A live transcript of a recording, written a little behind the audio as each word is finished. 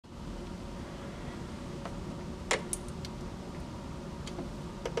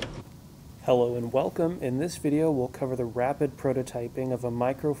Hello and welcome. In this video we'll cover the rapid prototyping of a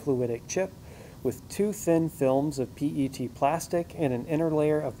microfluidic chip with two thin films of PET plastic and an inner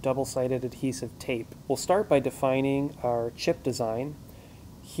layer of double-sided adhesive tape. We'll start by defining our chip design.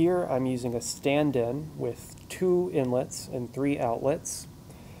 Here I'm using a stand-in with 2 inlets and 3 outlets.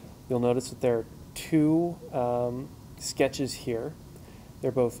 You'll notice that there are 2 sketches here.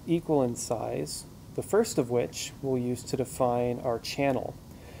 They're both equal in size, the first of which we'll use to define our channel.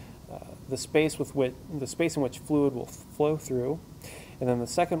 The space in which fluid will flow through, and then the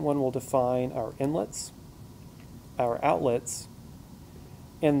second one will define our inlets, our outlets,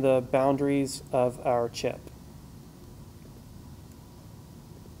 and the boundaries of our chip.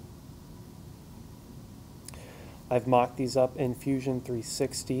 I've mocked these up in Fusion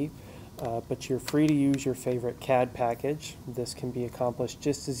 360, but you're free to use your favorite CAD package. This can be accomplished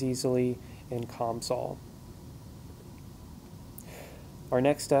just as easily in COMSOL. Our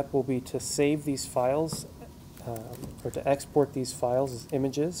next step will be to save these files, or to export these files as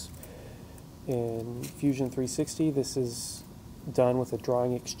images. In Fusion 360, this is done with a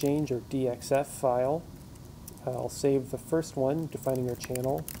Drawing Exchange or DXF file. I'll save the first one, defining our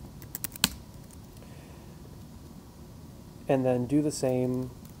channel, and then do the same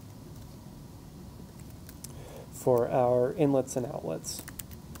for our inlets and outlets.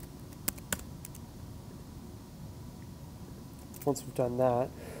 Once we've done that,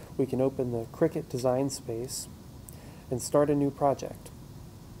 we can open the Cricut design space and start a new project.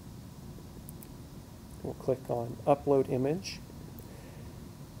 We'll click on Upload Image,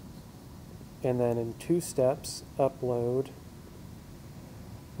 and then in 2 steps, upload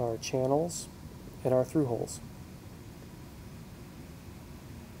our channels and our through holes.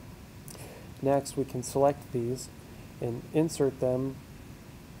 Next, we can select these and insert them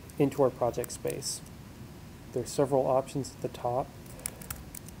into our project space. There's several options at the top.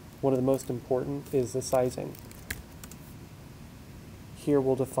 One of the most important is the sizing. Here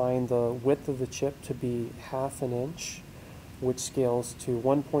we'll define the width of the chip to be 1/2 inch, which scales to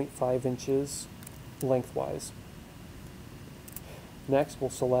 1.5 inches lengthwise. Next, we'll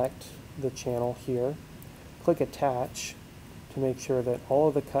select the channel here, click Attach to make sure that all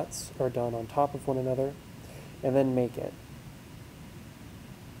of the cuts are done on top of one another, and then Make It.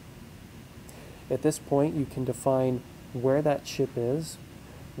 At this point, you can define where that chip is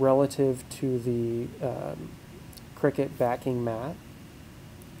relative to the Cricut backing mat.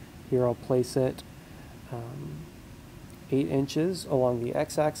 Here I'll place it 8 inches along the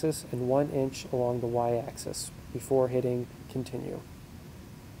x-axis and 1 inch along the y-axis before hitting Continue.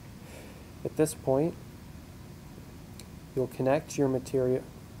 At this point, you'll connect your material,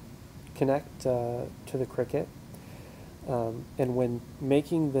 to the Cricut. And when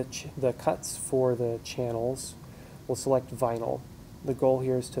making the cuts for the channels, we'll select vinyl. The goal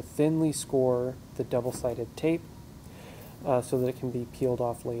here is to thinly score the double-sided tape so that it can be peeled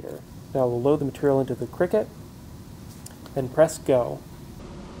off later. Now we'll load the material into the Cricut and press Go.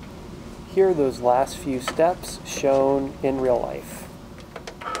 Here are those last few steps shown in real life.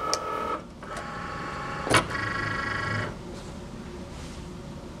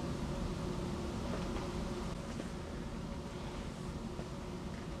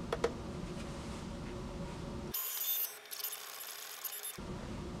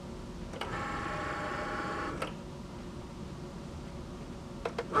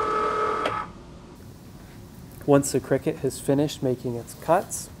 Once the Cricut has finished making its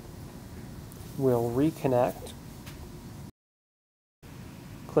cuts, we'll reconnect,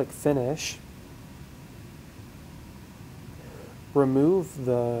 click Finish, remove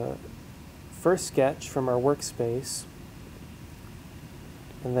the first sketch from our workspace,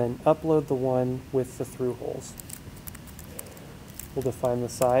 and then upload the one with the through holes. We'll define the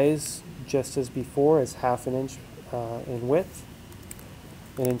size just as before as 1/2 inch in width,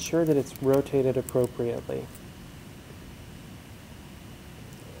 and ensure that it's rotated appropriately.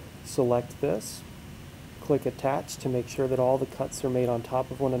 Select this, click Attach to make sure that all the cuts are made on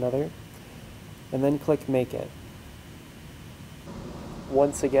top of one another, and then click Make It.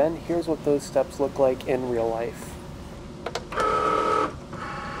 Once again, here's what those steps look like in real life.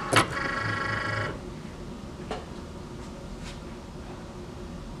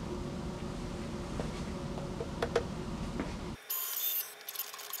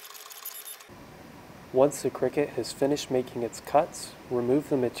 Once the Cricut has finished making its cuts, remove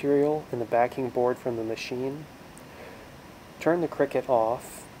the material and the backing board from the machine, turn the Cricut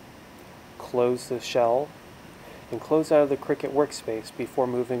off, close the shell, and close out of the Cricut workspace before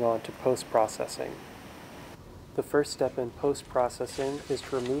moving on to post-processing. The first step in post-processing is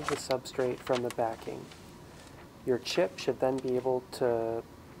to remove the substrate from the backing. Your chip should then be able to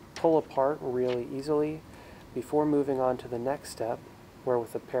pull apart really easily before moving on to the next step, where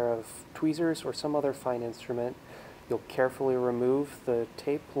with a pair of tweezers or some other fine instrument, you'll carefully remove the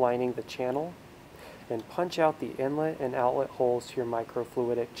tape lining the channel and punch out the inlet and outlet holes to your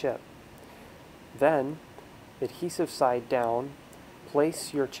microfluidic chip. Then, adhesive side down,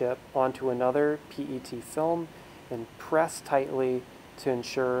 place your chip onto another PET film and press tightly to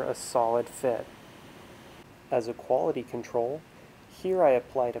ensure a solid fit. As a quality control, here I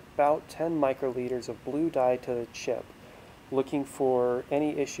applied about 10 microliters of blue dye to the chip, looking for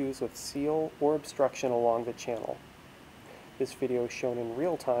any issues with seal or obstruction along the channel. This video is shown in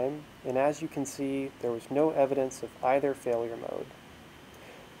real time, and as you can see, there was no evidence of either failure mode.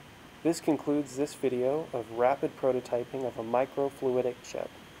 This concludes this video of rapid prototyping of a microfluidic chip.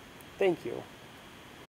 Thank you.